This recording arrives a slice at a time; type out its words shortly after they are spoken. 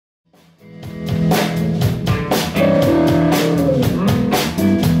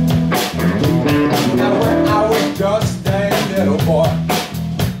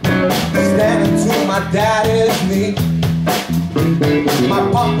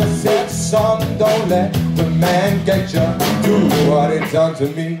papa said, son, don't let the man get you. Do what he done to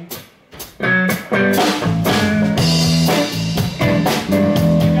me.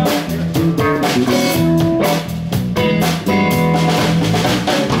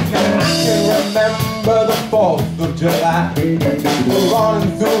 Remember the 4th of July, we're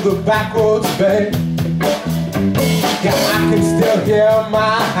running through the backroads bay. Yeah, I can still hear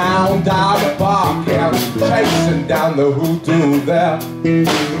my hound dog barking, chasing down the hoodoo there.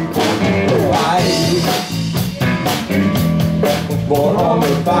 Born on the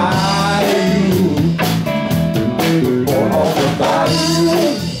bayou, born on the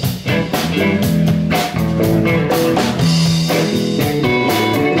bayou.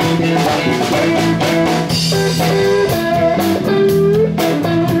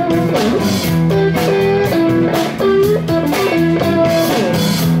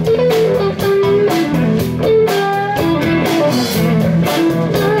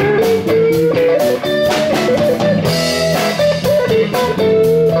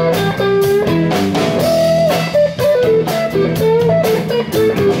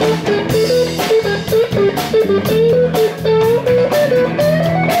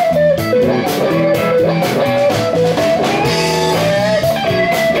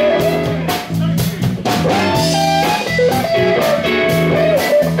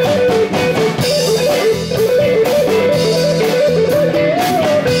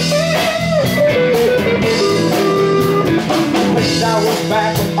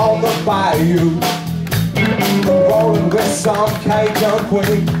 Bayou, rolling with some Cajun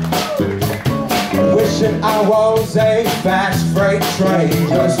queen, wishing I was a fast freight train,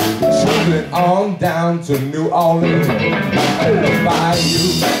 just traveling on down to New Orleans. Bayou,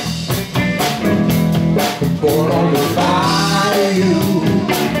 born on the bayou,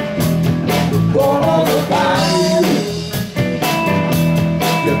 born on the bayou,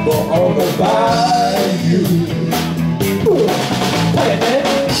 you're born on the bayou. Play it, man.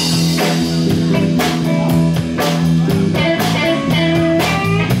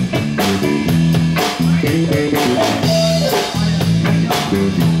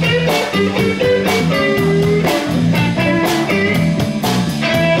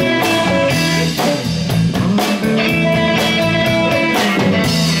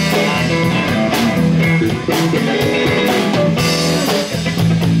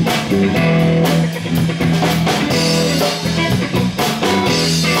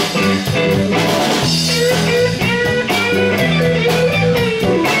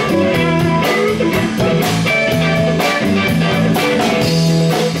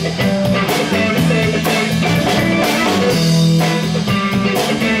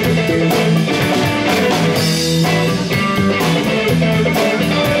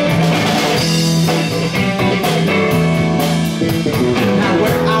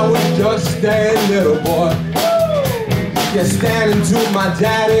 Just a little boy, you're standing to my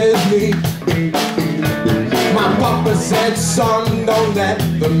daddy's knee. My papa said, son, don't let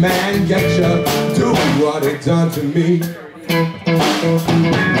the man get you. Do what he done to me. Now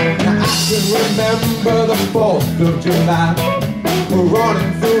I can remember the 4th of July, we're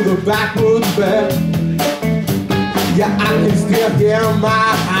running through the backwoods bed. Yeah, I can still hear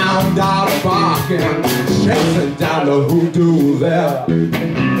my hound dog barking, chasing down the hoodoo there.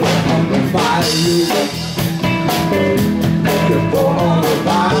 On the bayou, you're born on the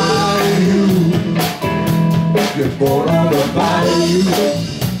bayou, you're born on the bayou,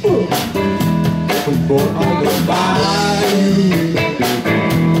 you're born on the bayou.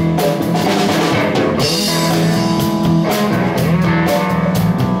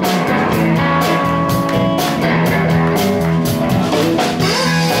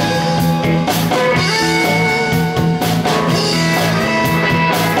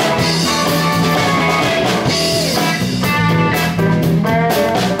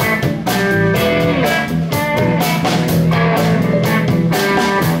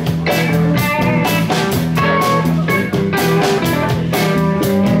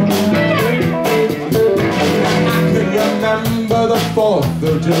 Remember the 4th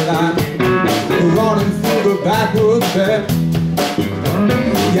of July, running through the backwoods bed.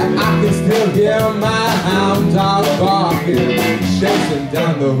 Yeah, I can still hear my hound dog barking, chasing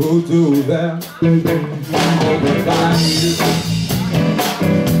down the hoodoo there. On the bayou,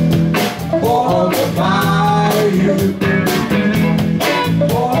 on the bayou,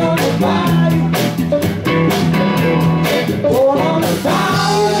 on the bayou, on the bayou.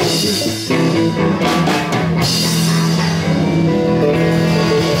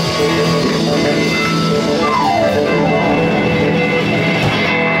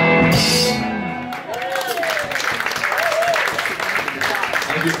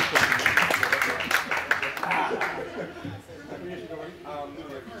 Good.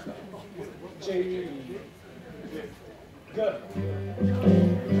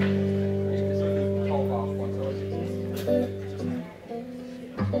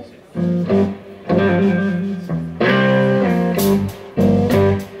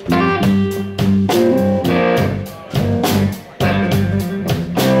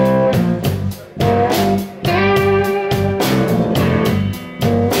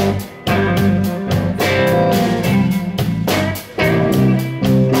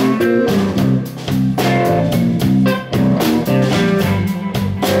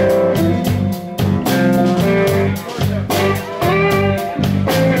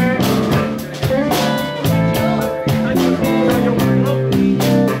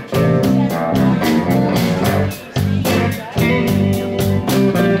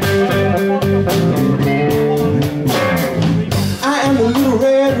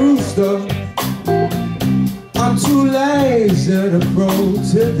 I'm too lazy to crow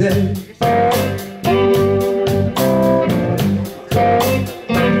today.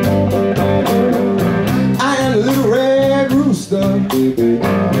 I am a little red rooster.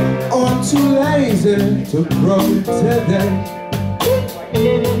 Oh, I'm too lazy to crow today.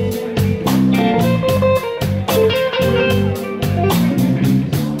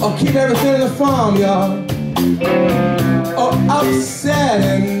 Oh, keep everything in the farmyard. Oh,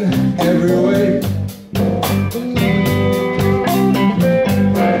 upsetting every way.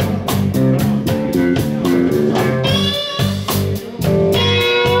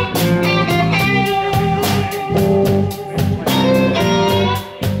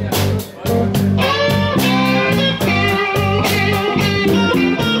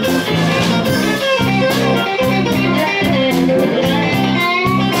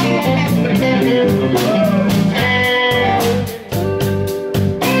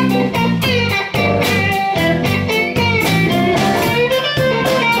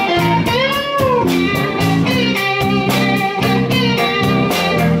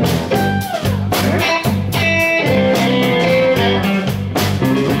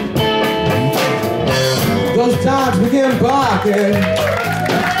 Those dogs begin barking.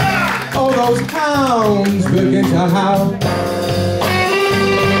 Oh, those hounds begin to howl.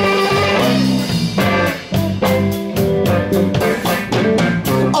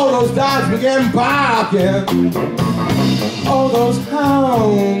 Oh, those dogs begin barking. Oh, those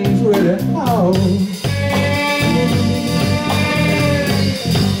hounds really howl.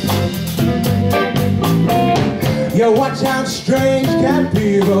 Yo, watch out, strange cat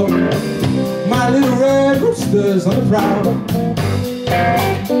people. My little red roosters on the prowl.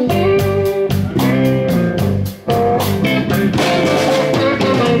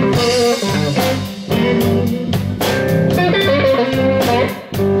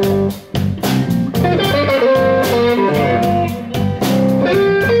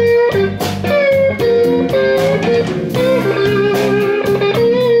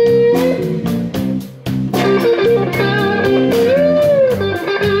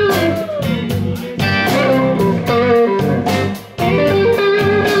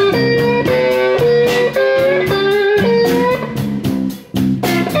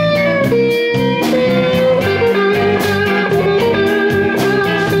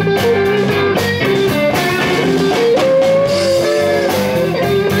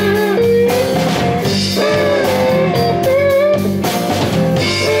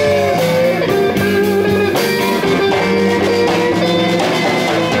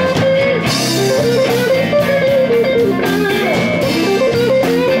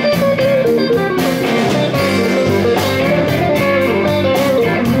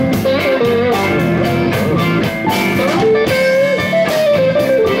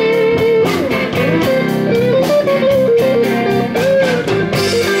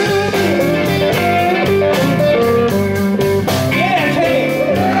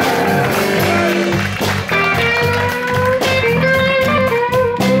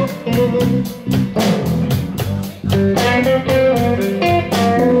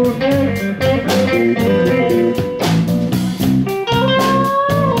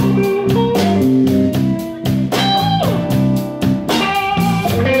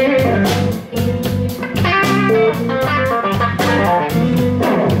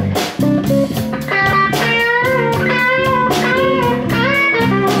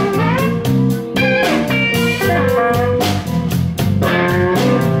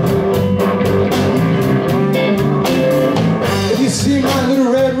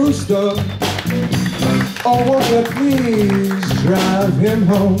 Oh, won't you please drive him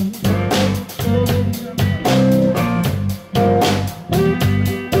home?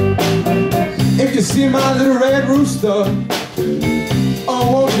 see my little red rooster?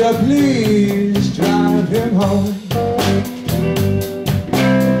 Oh, won't you please drive him home?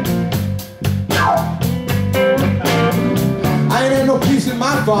 I ain't had no peace in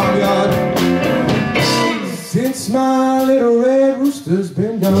my farmyard since my little red rooster's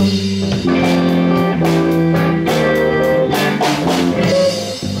been gone.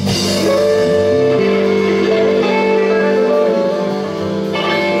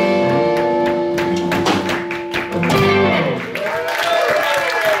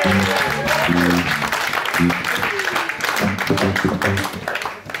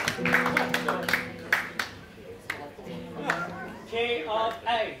 Key of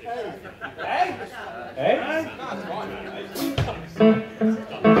A. A?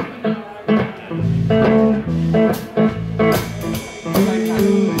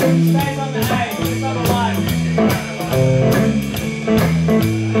 Stays on the A, it's on the line.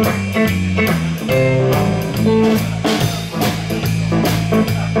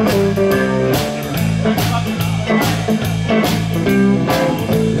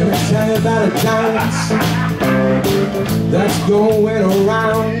 Let me tell you about a dance that's going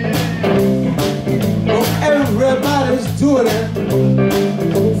around. Oh, everybody's doing it,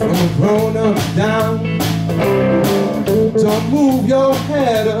 from the grown-ups down. Don't move your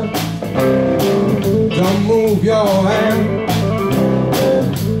head up, don't move your hand,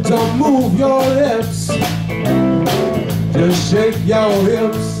 don't move your lips, just shake your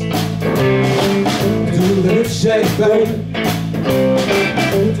hips. Do the hip shake, baby.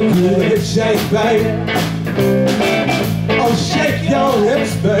 Do the hip shake, baby. Oh, shake your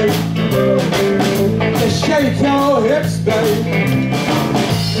hips, baby. Yeah, shake your hips, baby.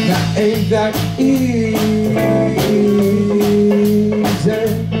 Now ain't that easy?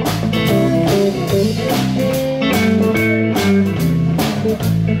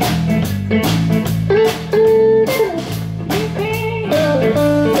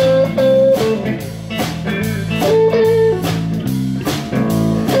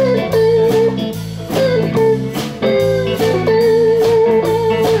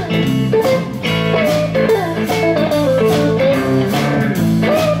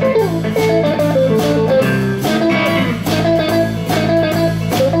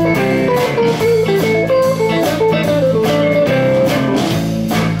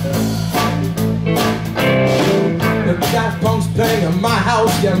 In my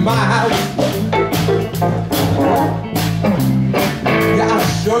house, yeah, my house. Yeah, I'll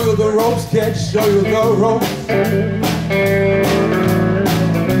show you the ropes, kid, show you the ropes.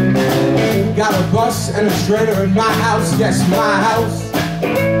 Got a bus and a trailer in my house, yes, my house.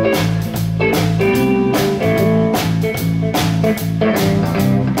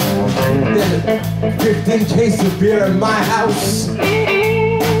 There's 15 cases of beer in my house.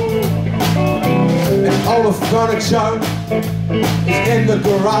 And all the furniture is in the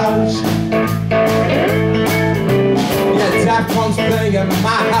garage. Yeah, Daft Punk's playing in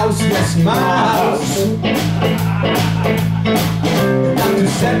my house, yes, my house. You got to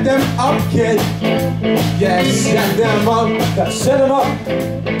set them up, kid. Yeah, set them up. Gotta set them up.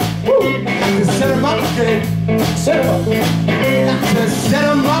 Woo. Got to set them up, kid. Set them up. Got to set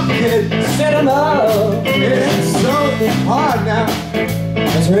them up, kid. Set them up. It's so hard now.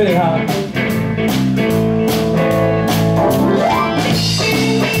 It's really hard.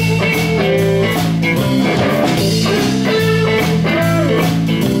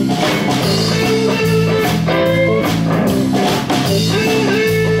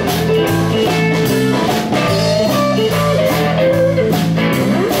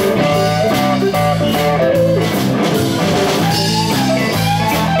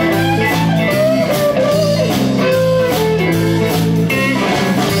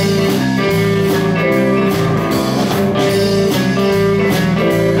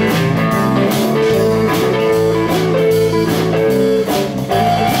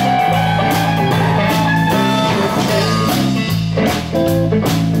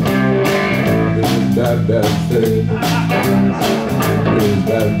 Bedford.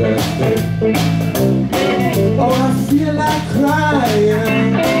 Oh, I feel like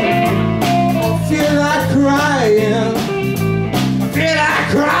crying. I feel like crying. I feel like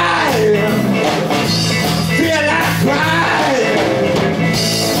crying. I feel like crying.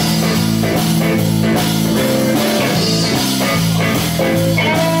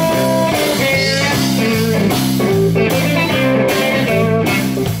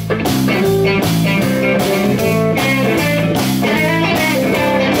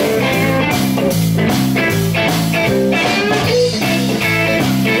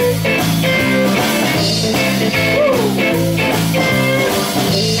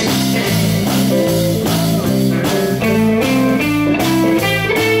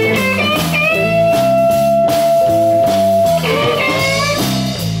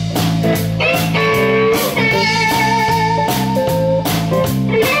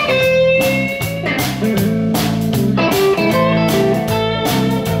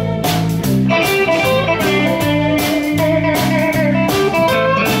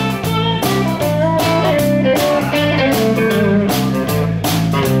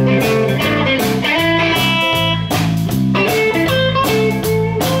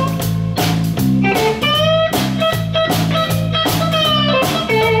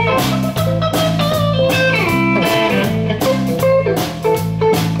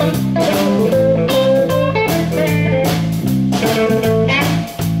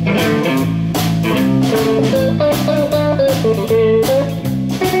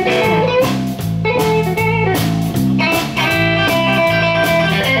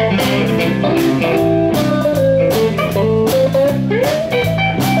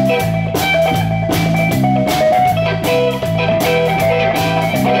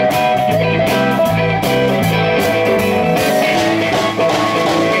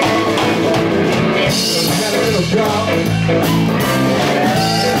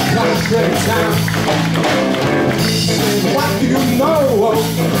 time. Say, what do you know?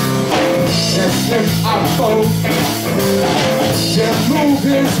 That's in our boat. Jam move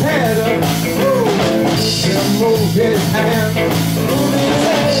his head up. Jam move his hand.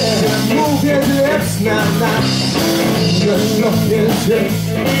 Jam move his lips now. Just look his hips.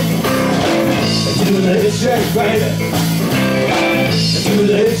 Do the hip shake, baby. Do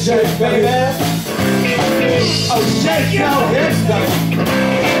the hip shake, baby. Oh, shake your hips, baby.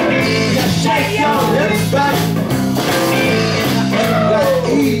 Yeah, shake your hips, baby. That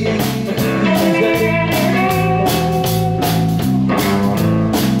easy.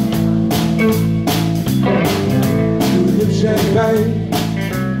 Do the hip shake, baby.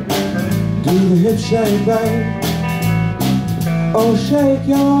 Do the hip shake, baby. Oh, shake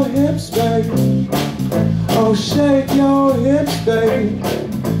your hips, baby. Oh, shake your hips, baby.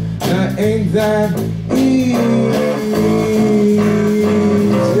 Now ain't that easy?